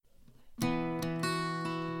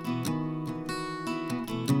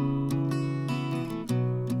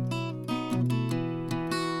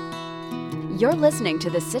You're listening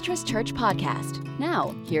to the Citrus Church Podcast.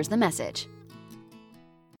 Now, here's the message.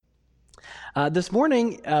 This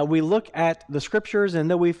morning, we look at the scriptures, and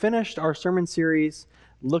though we finished our sermon series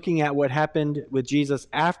looking at what happened with Jesus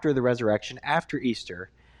after the resurrection, after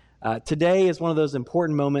Easter, today is one of those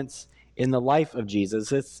important moments in the life of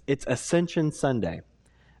Jesus. It's Ascension Sunday.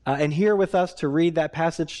 And here with us to read that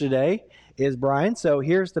passage today is Brian. So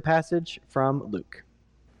here's the passage from Luke.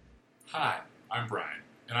 Hi, I'm Brian,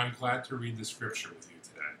 and I'm glad to read the scripture with you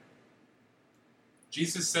today.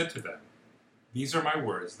 Jesus said to them, "These are my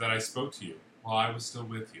words that I spoke to you while I was still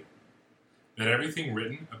with you, that everything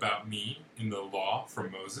written about me in the law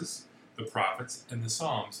from Moses, the prophets, and the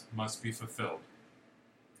Psalms must be fulfilled."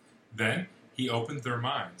 Then he opened their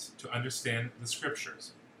minds to understand the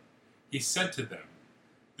scriptures. He said to them,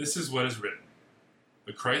 "This is what is written.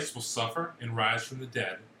 The Christ will suffer and rise from the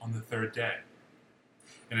dead on the third day.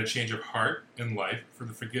 And a change of heart and life for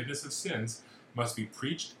the forgiveness of sins must be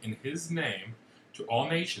preached in his name to all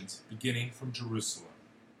nations, beginning from Jerusalem.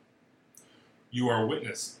 You are a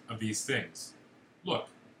witness of these things. Look,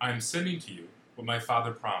 I am sending to you what my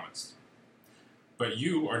Father promised. But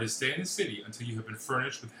you are to stay in the city until you have been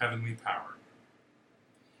furnished with heavenly power."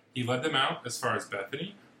 He led them out as far as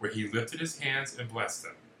Bethany, where he lifted his hands and blessed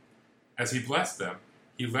them. As he blessed them,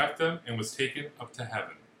 he left them and was taken up to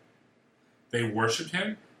heaven. They worshipped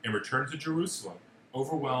him and returned to Jerusalem,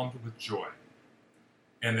 overwhelmed with joy.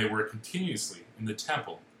 And they were continuously in the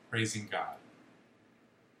temple, praising God.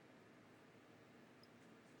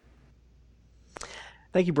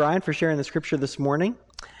 Thank you, Brian, for sharing the scripture this morning.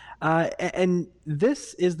 And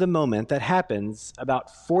this is the moment that happens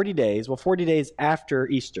about 40 days after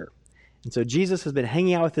Easter. And so Jesus has been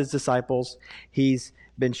hanging out with his disciples. He's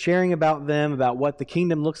been sharing about them, about what the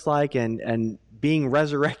kingdom looks like, and being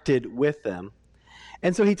resurrected with them.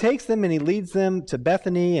 And so he takes them and he leads them to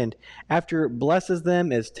Bethany, and after blesses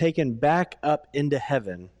them, is taken back up into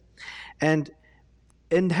heaven. And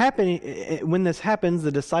when this happens,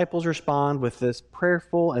 the disciples respond with this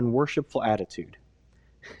prayerful and worshipful attitude.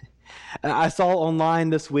 I saw online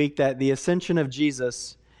this week that the ascension of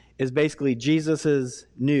Jesus is basically Jesus's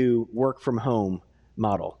new work from home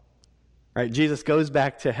model. Right? Jesus goes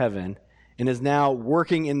back to heaven and is now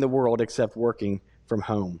working in the world except working from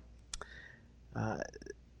home.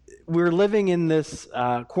 We're living in this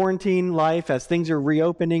quarantine life as things are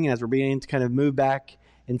reopening, as we're beginning to kind of move back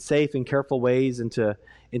in safe and careful ways into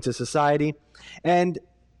society. And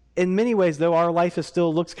in many ways, though, our life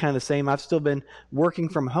still looks kind of the same. I've still been working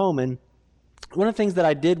from home, and one of the things that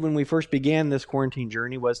I did when we first began this quarantine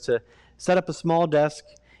journey was to set up a small desk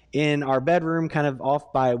in our bedroom, kind of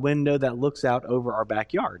off by a window that looks out over our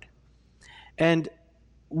backyard. And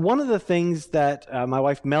one of the things that my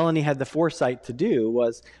wife Melanie had the foresight to do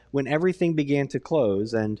was when everything began to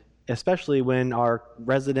close, and especially when our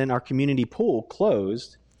community pool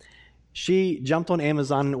closed, she jumped on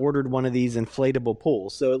Amazon and ordered one of these inflatable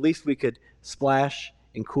pools, so at least we could splash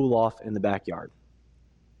and cool off in the backyard.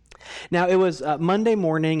 Now, it was Monday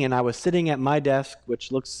morning, and I was sitting at my desk,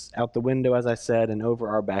 which looks out the window, as I said, and over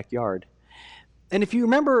our backyard. And if you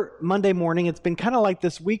remember Monday morning, it's been kind of like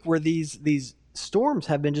this week where these storms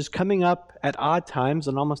have been just coming up at odd times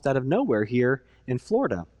and almost out of nowhere here in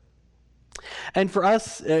Florida. And for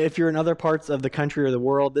us, if you're in other parts of the country or the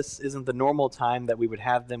world, this isn't the normal time that we would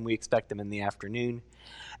have them. We expect them in the afternoon.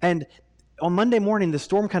 And on Monday morning, the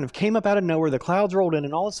storm kind of came up out of nowhere, the clouds rolled in,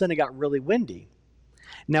 and all of a sudden it got really windy.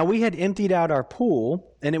 Now, we had emptied out our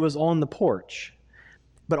pool, and it was on the porch.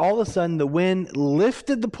 But all of a sudden, the wind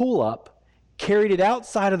lifted the pool up, carried it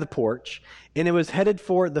outside of the porch, and it was headed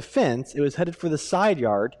for the fence. It was headed for the side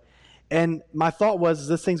yard. And my thought was,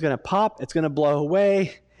 this thing's going to pop, it's going to blow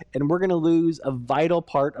away, and we're going to lose a vital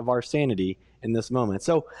part of our sanity in this moment.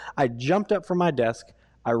 So I jumped up from my desk.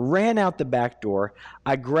 I ran out the back door.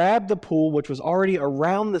 I grabbed the pool, which was already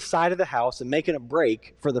around the side of the house and making a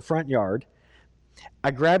break for the front yard.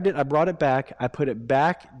 I grabbed it. I brought it back. I put it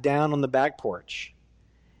back down on the back porch.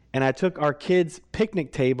 And I took our kids'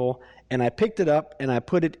 picnic table and I picked it up and I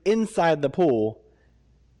put it inside the pool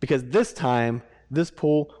because this time this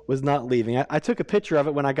pool was not leaving. I took a picture of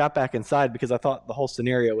it when I got back inside because I thought the whole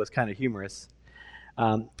scenario was kind of humorous.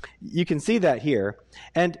 You can see that here.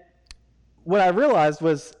 And what I realized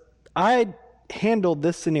was I handled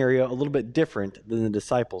this scenario a little bit different than the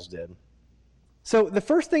disciples did. So the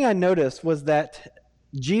first thing I noticed was that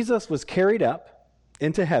Jesus was carried up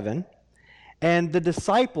into heaven, and the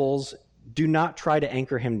disciples do not try to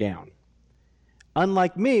anchor him down.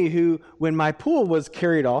 Unlike me, who, when my pool was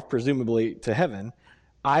carried off, presumably to heaven,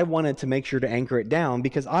 I wanted to make sure to anchor it down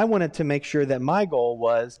because I wanted to make sure that my goal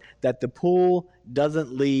was that the pool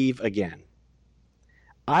doesn't leave again.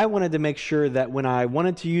 I wanted to make sure that when I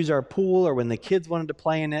wanted to use our pool or when the kids wanted to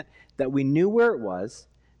play in it, that we knew where it was,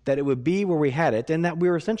 that it would be where we had it, and that we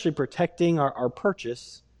were essentially protecting our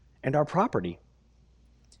purchase and our property.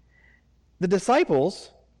 The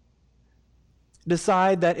disciples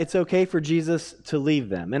decide that it's okay for Jesus to leave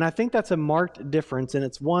them. And I think that's a marked difference, and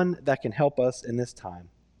it's one that can help us in this time.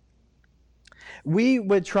 We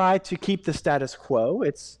would try to keep the status quo.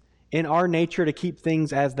 It's in our nature to keep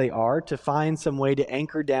things as they are, to find some way to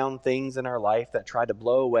anchor down things in our life that try to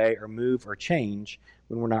blow away or move or change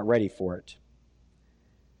when we're not ready for it.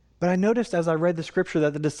 But I noticed as I read the scripture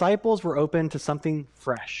that the disciples were open to something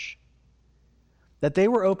fresh, that they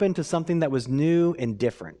were open to something that was new and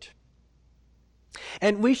different.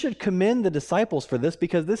 And we should commend the disciples for this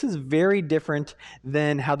because this is very different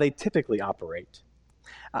than how they typically operate.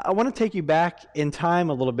 I want to take you back in time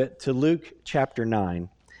a little bit to Luke chapter 9.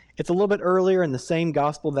 It's a little bit earlier in the same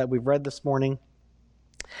gospel that we've read this morning.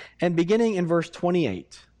 And beginning in verse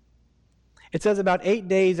 28, it says about 8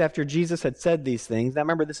 days after Jesus had said these things. Now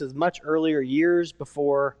remember, this is much earlier, years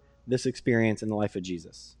before this experience in the life of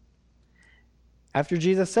Jesus. After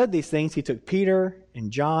Jesus said these things, he took Peter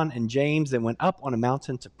and John and James and went up on a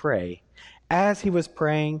mountain to pray. As he was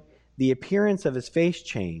praying, the appearance of his face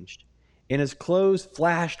changed, and his clothes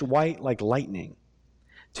flashed white like lightning.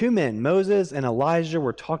 2 men, Moses and Elijah,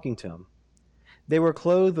 were talking to him. They were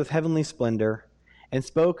clothed with heavenly splendor and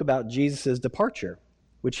spoke about Jesus' departure,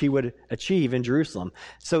 which he would achieve in Jerusalem.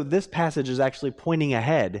 So this passage is actually pointing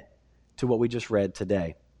ahead to what we just read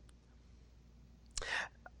today.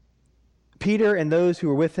 Peter and those who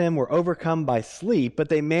were with him were overcome by sleep, but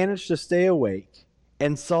they managed to stay awake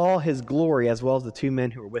and saw his glory as well as the 2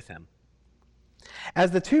 men who were with him.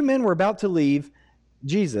 As the 2 men were about to leave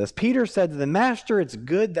Jesus, Peter said to the Master, "It's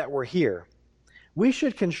good that we're here. We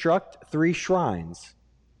should construct 3 shrines,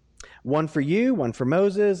 one for you, one for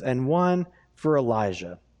Moses, and one for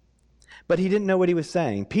Elijah." But he didn't know what he was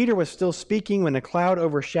saying. Peter was still speaking when a cloud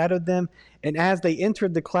overshadowed them, and as they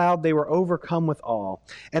entered the cloud, they were overcome with awe.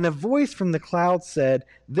 And a voice from the cloud said,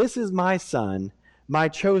 "This is my son, my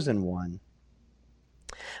chosen one.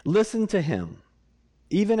 Listen to him."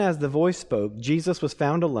 Even as the voice spoke, Jesus was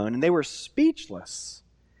found alone, and they were speechless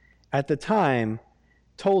at the time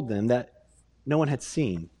told them that no one had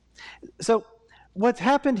seen. So what's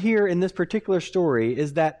happened here in this particular story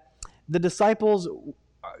is that the disciples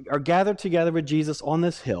are gathered together with Jesus on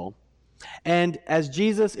this hill, and as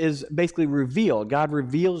Jesus is basically revealed, God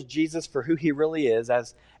reveals Jesus for who he really is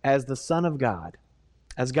as the Son of God,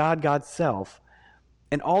 as God's self.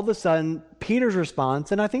 And all of a sudden, Peter's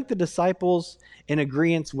response, and I think the disciples in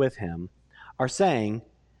agreement with him, are saying,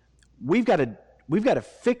 we've got to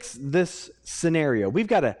fix this scenario. We've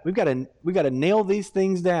got to nail these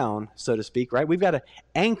things down, so to speak, right? We've got to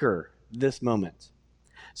anchor this moment.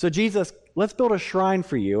 So Jesus, let's build a shrine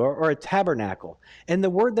for you, or a tabernacle. And the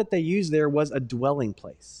word that they used there was a dwelling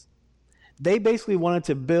place. They basically wanted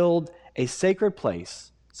to build a sacred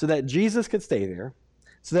place so that Jesus could stay there,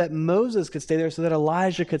 so that Moses could stay there, so that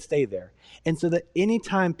Elijah could stay there. And so that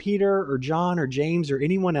anytime Peter or John or James or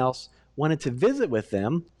anyone else wanted to visit with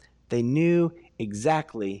them, they knew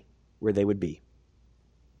exactly where they would be.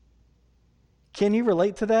 Can you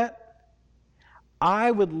relate to that?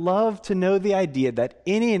 I would love to know the idea that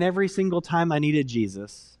any and every single time I needed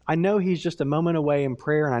Jesus, I know he's just a moment away in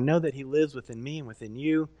prayer, and I know that he lives within me and within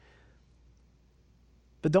you.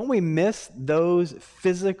 But don't we miss those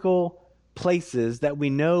physical places that we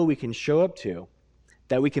know we can show up to,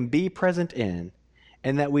 that we can be present in,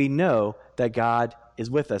 and that we know that God is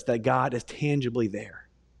with us, that God is tangibly there?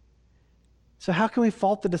 So how can we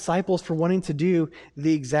fault the disciples for wanting to do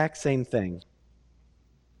the exact same thing?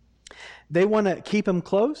 They want to keep him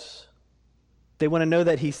close. They want to know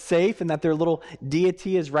that he's safe and that their little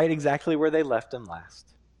deity is right exactly where they left him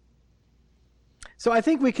last. So I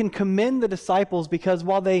think we can commend the disciples because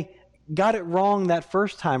while they got it wrong that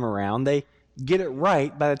first time around, they get it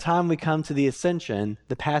right by the time we come to the ascension,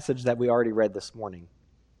 the passage that we already read this morning.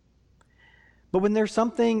 But when there's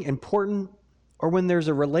something important or when there's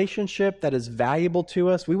a relationship that is valuable to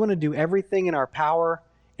us, we want to do everything in our power,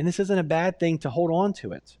 and this isn't a bad thing, to hold on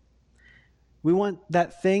to it. We want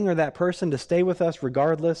that thing or that person to stay with us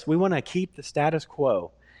regardless. We want to keep the status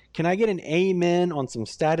quo. Can I get an amen on some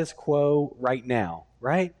status quo right now,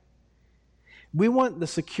 right? We want the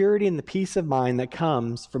security and the peace of mind that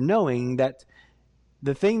comes from knowing that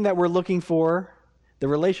the thing that we're looking for, the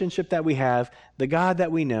relationship that we have, the God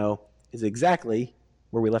that we know, is exactly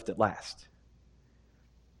where we left it last.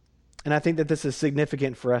 And I think that this is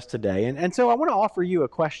significant for us today. And so I want to offer you a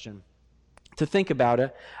question to think about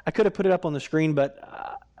it. I could have put it up on the screen, but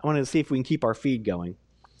I wanted to see if we can keep our feed going.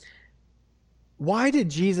 why did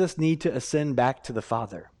Jesus need to ascend back to the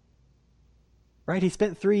Father? Right? He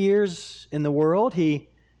spent 3 years in the world. He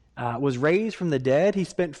was raised from the dead. He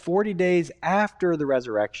spent 40 days after the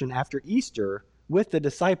resurrection, after Easter, with the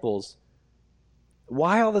disciples.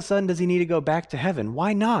 Why all of a sudden does he need to go back to heaven?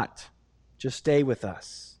 Why not just stay with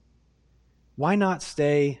us? Why not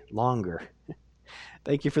stay longer?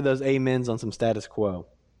 Thank you for those amens on some status quo.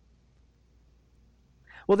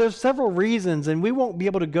 Well, there's several reasons, and we won't be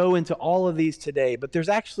able to go into all of these today, but there's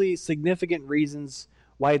actually significant reasons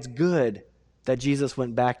why it's good that Jesus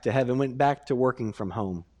went back to heaven, went back to working from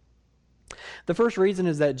home. The first reason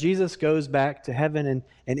is that Jesus goes back to heaven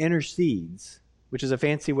and intercedes, which is a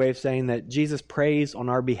fancy way of saying that Jesus prays on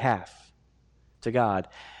our behalf to God.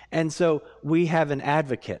 And so we have an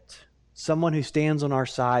advocate, someone who stands on our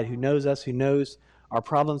side, who knows us, who knows our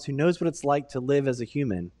problems, who knows what it's like to live as a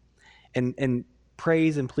human, and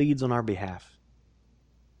prays and pleads on our behalf.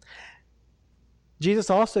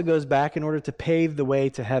 Jesus also goes back in order to pave the way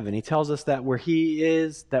to heaven. He tells us that where he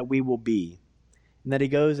is, that we will be, and that he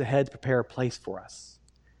goes ahead to prepare a place for us.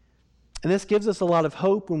 And this gives us a lot of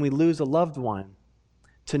hope when we lose a loved one,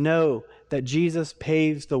 to know that Jesus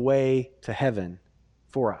paves the way to heaven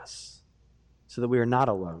for us, so that we are not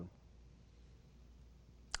alone.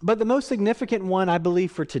 But the most significant one, I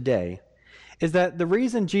believe, for today is that the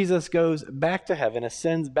reason Jesus goes back to heaven,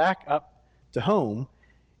 ascends back up to home,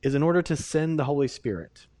 is in order to send the Holy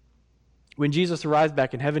Spirit. When Jesus arrives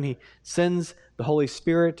back in heaven, he sends the Holy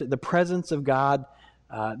Spirit, the presence of God,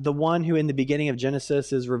 the one who in the beginning of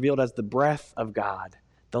Genesis is revealed as the breath of God,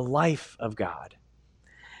 the life of God,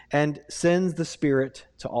 and sends the Spirit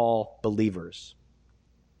to all believers.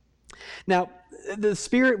 Now, the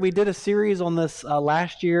Spirit, we did a series on this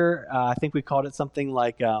last year. I think we called it something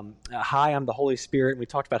like, Hi, I'm the Holy Spirit. We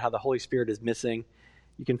talked about how the Holy Spirit is missing.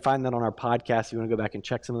 You can find that on our podcast if you want to go back and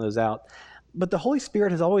check some of those out. But the Holy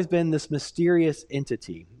Spirit has always been this mysterious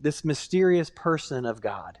entity, this mysterious person of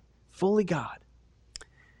God, fully God.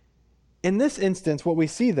 In this instance, what we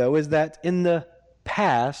see, though, is that in the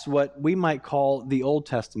past, what we might call the Old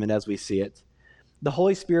Testament as we see it, the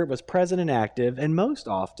Holy Spirit was present and active, and most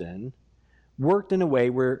often worked in a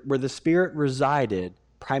way where the Spirit resided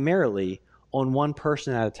primarily on one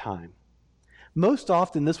person at a time. Most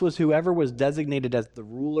often, this was whoever was designated as the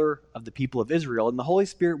ruler of the people of Israel, and the Holy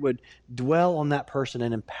Spirit would dwell on that person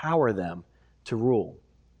and empower them to rule.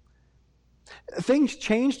 Things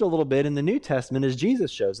changed a little bit in the New Testament as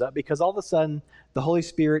Jesus shows up, because all of a sudden, the Holy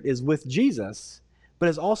Spirit is with Jesus, but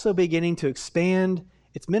is also beginning to expand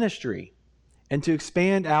its ministry and to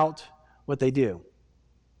expand out what they do.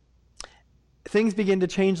 Things begin to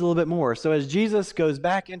change a little bit more. So as Jesus goes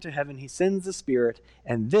back into heaven, he sends the Spirit,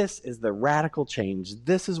 and this is the radical change.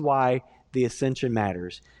 This is why the ascension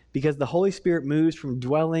matters, because the Holy Spirit moves from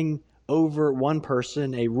dwelling over one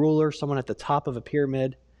person, a ruler, someone at the top of a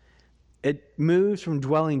pyramid. It moves from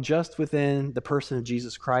dwelling just within the person of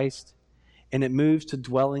Jesus Christ, and it moves to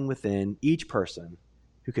dwelling within each person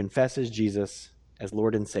who confesses Jesus as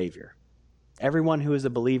Lord and Savior. Everyone who is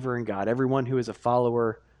a believer in God, everyone who is a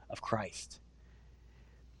follower of Christ.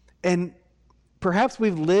 And perhaps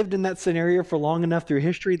we've lived in that scenario for long enough through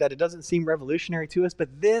history that it doesn't seem revolutionary to us,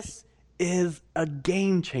 but this is a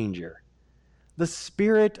game changer. The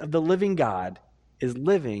Spirit of the living God is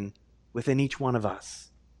living within each one of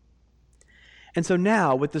us. And so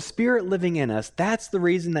now, with the Spirit living in us, that's the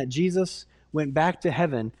reason that Jesus went back to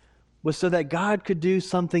heaven, was so that God could do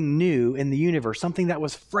something new in the universe, something that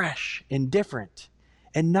was fresh and different,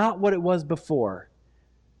 and not what it was before,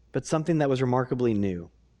 but something that was remarkably new.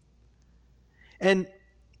 And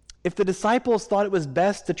if the disciples thought it was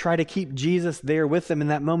best to try to keep Jesus there with them in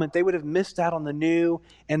that moment, they would have missed out on the new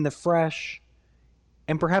and the fresh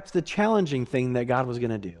and perhaps the challenging thing that God was going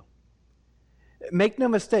to do. Make no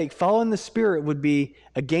mistake, following the Spirit would be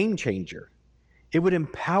a game changer. It would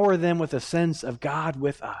empower them with a sense of God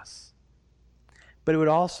with us. But it would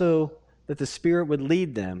also, that the Spirit would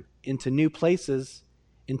lead them into new places,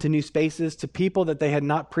 into new spaces, to people that they had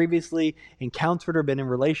not previously encountered or been in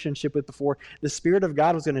relationship with before. The Spirit of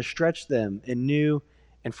God was going to stretch them in new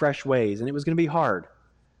and fresh ways, and it was going to be hard.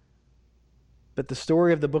 But the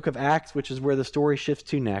story of the book of Acts, which is where the story shifts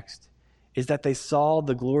to next, is that they saw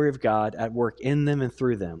the glory of God at work in them and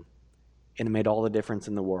through them, and it made all the difference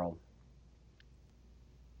in the world.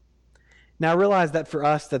 Now, I realize that for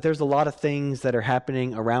us, that there's a lot of things that are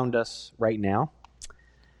happening around us right now,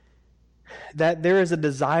 that there is a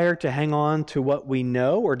desire to hang on to what we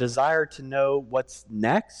know, or desire to know what's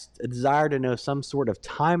next, a desire to know some sort of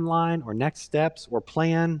timeline or next steps or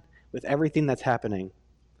plan with everything that's happening.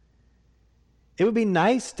 It would be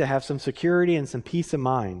nice to have some security and some peace of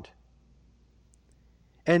mind.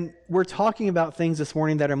 And we're talking about things this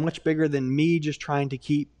morning that are much bigger than me just trying to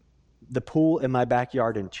keep the pool in my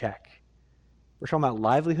backyard in check. We're talking about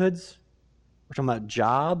livelihoods. We're talking about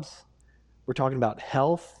jobs. We're talking about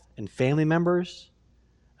health and family members,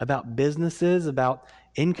 about businesses, about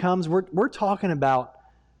incomes. We're talking about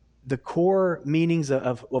the core meanings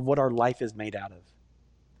of what our life is made out of.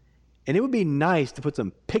 And it would be nice to put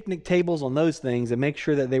some picnic tables on those things and make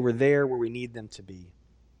sure that they were there where we need them to be.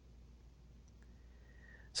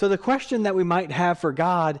 So the question that we might have for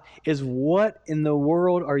God is, what in the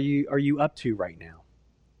world are you up to right now?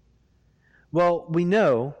 Well, we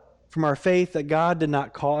know from our faith that God did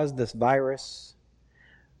not cause this virus.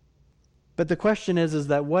 But the question is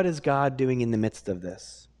that what is God doing in the midst of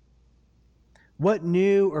this? What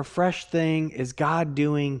new or fresh thing is God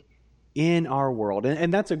doing in our world?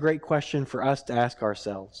 And that's a great question for us to ask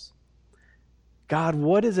ourselves. God,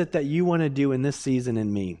 what is it that you want to do in this season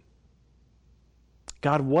in me?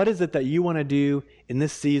 God, what is it that you want to do in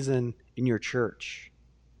this season in your church?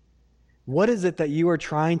 What is it that you are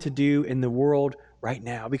trying to do in the world right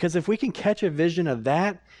now? Because if we can catch a vision of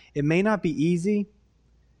that, it may not be easy,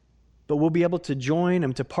 but we'll be able to join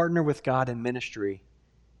and to partner with God in ministry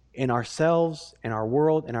in ourselves, in our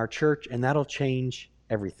world, in our church, and that'll change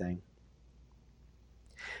everything.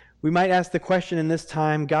 We might ask the question in this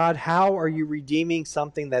time, God, how are you redeeming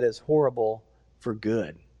something that is horrible for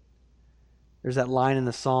good? There's that line in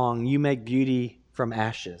the song, you make beauty from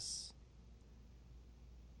ashes.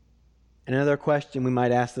 And another question we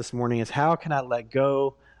might ask this morning is, how can I let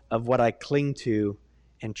go of what I cling to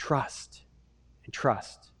and trust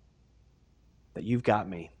that you've got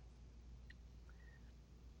me?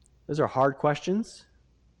 Those are hard questions.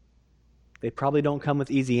 They probably don't come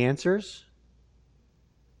with easy answers.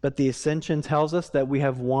 But the Ascension tells us that we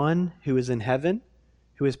have one who is in heaven,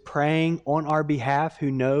 who is praying on our behalf,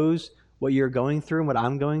 who knows what you're going through and what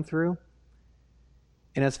I'm going through.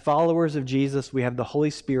 And as followers of Jesus, we have the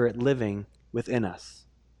Holy Spirit living within us.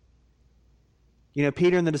 You know,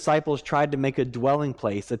 Peter and the disciples tried to make a dwelling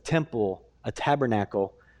place, a temple, a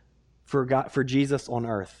tabernacle for Jesus on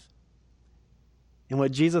earth. And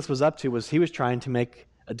what Jesus was up to was he was trying to make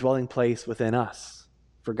a dwelling place within us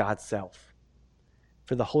for God's self,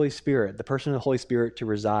 for the Holy Spirit, the person of the Holy Spirit to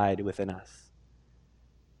reside within us.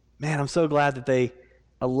 Man, I'm so glad that they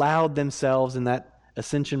allowed themselves in that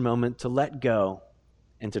ascension moment to let go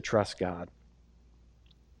and to trust God.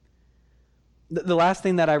 The last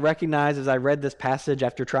thing that I recognized as I read this passage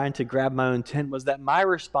after trying to grab my own tent was that my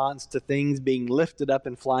response to things being lifted up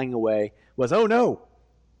and flying away was, oh no,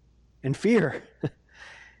 and fear.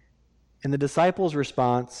 And the disciples'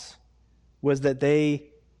 response was that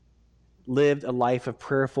they lived a life of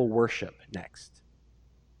prayerful worship next.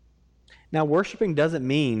 Now, worshiping doesn't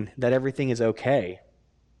mean that everything is okay,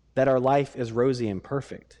 that our life is rosy and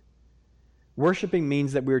perfect. Worshiping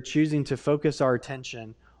means that we're choosing to focus our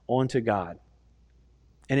attention onto God,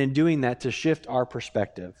 and in doing that, to shift our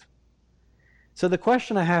perspective. So the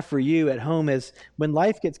question I have for you at home is, when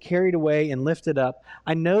life gets carried away and lifted up,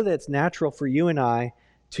 I know that it's natural for you and I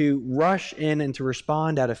to rush in and to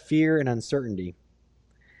respond out of fear and uncertainty.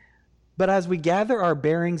 But as we gather our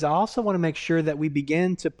bearings, I also want to make sure that we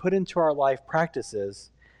begin to put into our life practices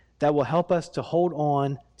that will help us to hold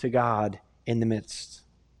on to God in the midst.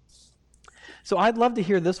 So I'd love to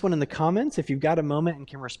hear this one in the comments. If you've got a moment and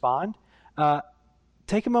can respond,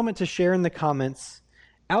 take a moment to share in the comments,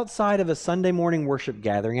 outside of a Sunday morning worship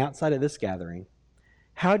gathering, outside of this gathering,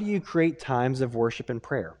 how do you create times of worship and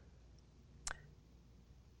prayer?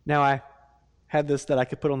 Now, I had this that I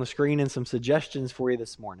could put on the screen and some suggestions for you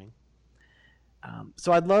this morning.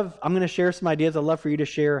 So I'm going to share some ideas. I'd love for you to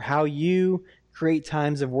share how you create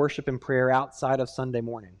times of worship and prayer outside of Sunday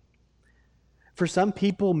morning. For some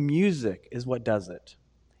people, music is what does it.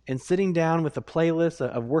 And sitting down with a playlist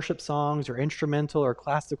of worship songs or instrumental or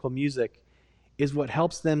classical music is what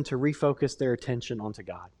helps them to refocus their attention onto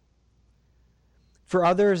God. For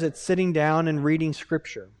others, it's sitting down and reading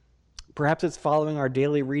Scripture. Perhaps it's following our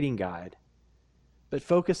daily reading guide, but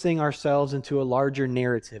focusing ourselves into a larger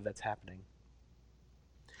narrative that's happening.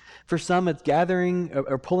 For some, it's gathering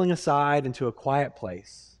or pulling aside into a quiet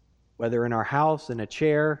place, whether in our house, in a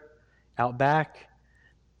chair, out back,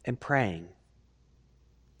 and praying.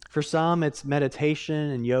 For some, it's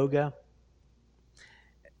meditation and yoga.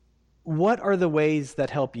 What are the ways that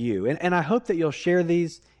help you? And I hope that you'll share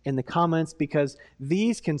these in the comments, because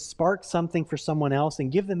these can spark something for someone else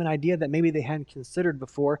and give them an idea that maybe they hadn't considered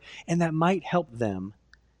before, and that might help them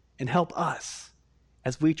and help us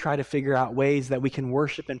as we try to figure out ways that we can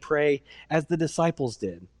worship and pray as the disciples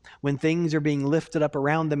did, when things are being lifted up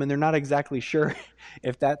around them and they're not exactly sure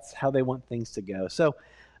if that's how they want things to go. So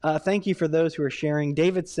thank you for those who are sharing.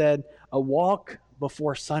 David said, a walk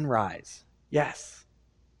before sunrise. Yes,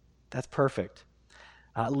 that's perfect.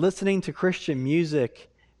 Listening to Christian music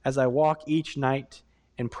as I walk each night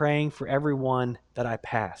and praying for everyone that I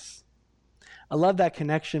pass. I love that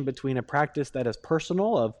connection between a practice that is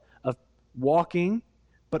personal of walking,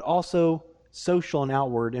 but also social and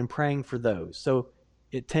outward and praying for those. So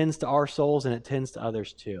it tends to our souls and it tends to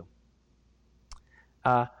others too.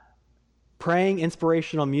 Playing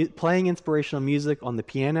inspirational music on the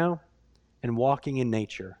piano and walking in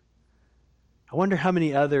nature. I wonder how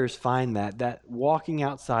many others find that walking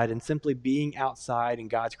outside and simply being outside in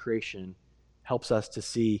God's creation helps us to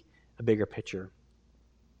see a bigger picture.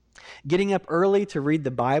 Getting up early to read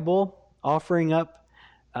the Bible, offering up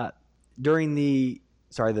during the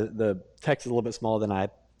text is a little bit smaller than I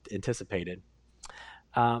anticipated.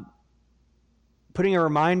 Putting a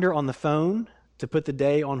reminder on the phone to put the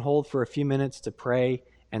day on hold for a few minutes to pray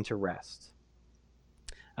and to rest.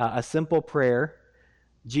 A simple prayer,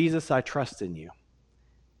 Jesus, I trust in you.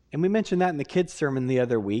 And we mentioned that in the kids' sermon the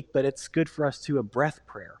other week, but it's good for us to a breath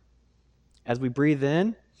prayer. As we breathe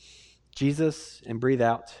in, Jesus, and breathe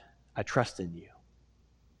out, I trust in you.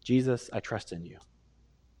 Jesus, I trust in you.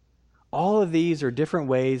 All of these are different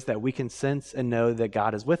ways that we can sense and know that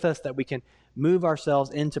God is with us, that we can move ourselves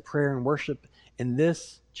into prayer and worship, and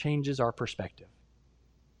this changes our perspective.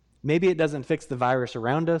 Maybe it doesn't fix the virus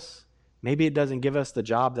around us. Maybe it doesn't give us the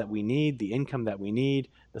job that we need, the income that we need,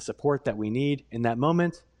 the support that we need in that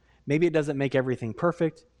moment. Maybe it doesn't make everything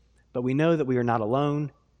perfect, but we know that we are not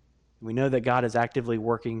alone. We know that God is actively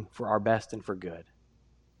working for our best and for good.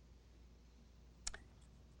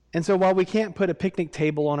 And so while we can't put a picnic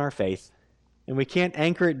table on our faith, and we can't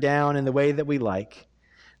anchor it down in the way that we like,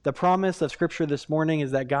 the promise of Scripture this morning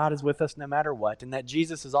is that God is with us no matter what, and that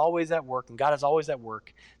Jesus is always at work, and God is always at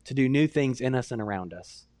work to do new things in us and around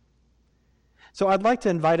us. So I'd like to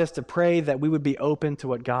invite us to pray that we would be open to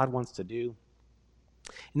what God wants to do,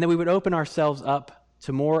 and that we would open ourselves up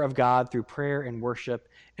to more of God through prayer and worship,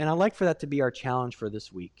 and I'd like for that to be our challenge for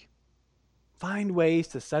this week. Find ways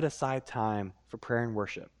to set aside time for prayer and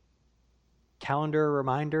worship. Calendar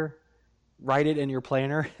reminder, write it in your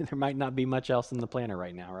planner. There might not be much else in the planner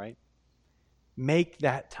right now, right? Make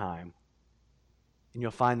that time, and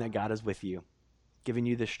you'll find that God is with you, giving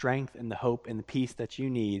you the strength and the hope and the peace that you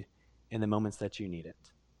need in the moments that you need it.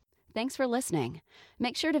 Thanks for listening.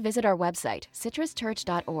 Make sure to visit our website,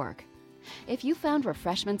 citruschurch.org. If you found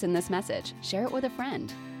refreshments in this message, share it with a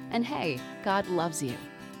friend. And hey, God loves you.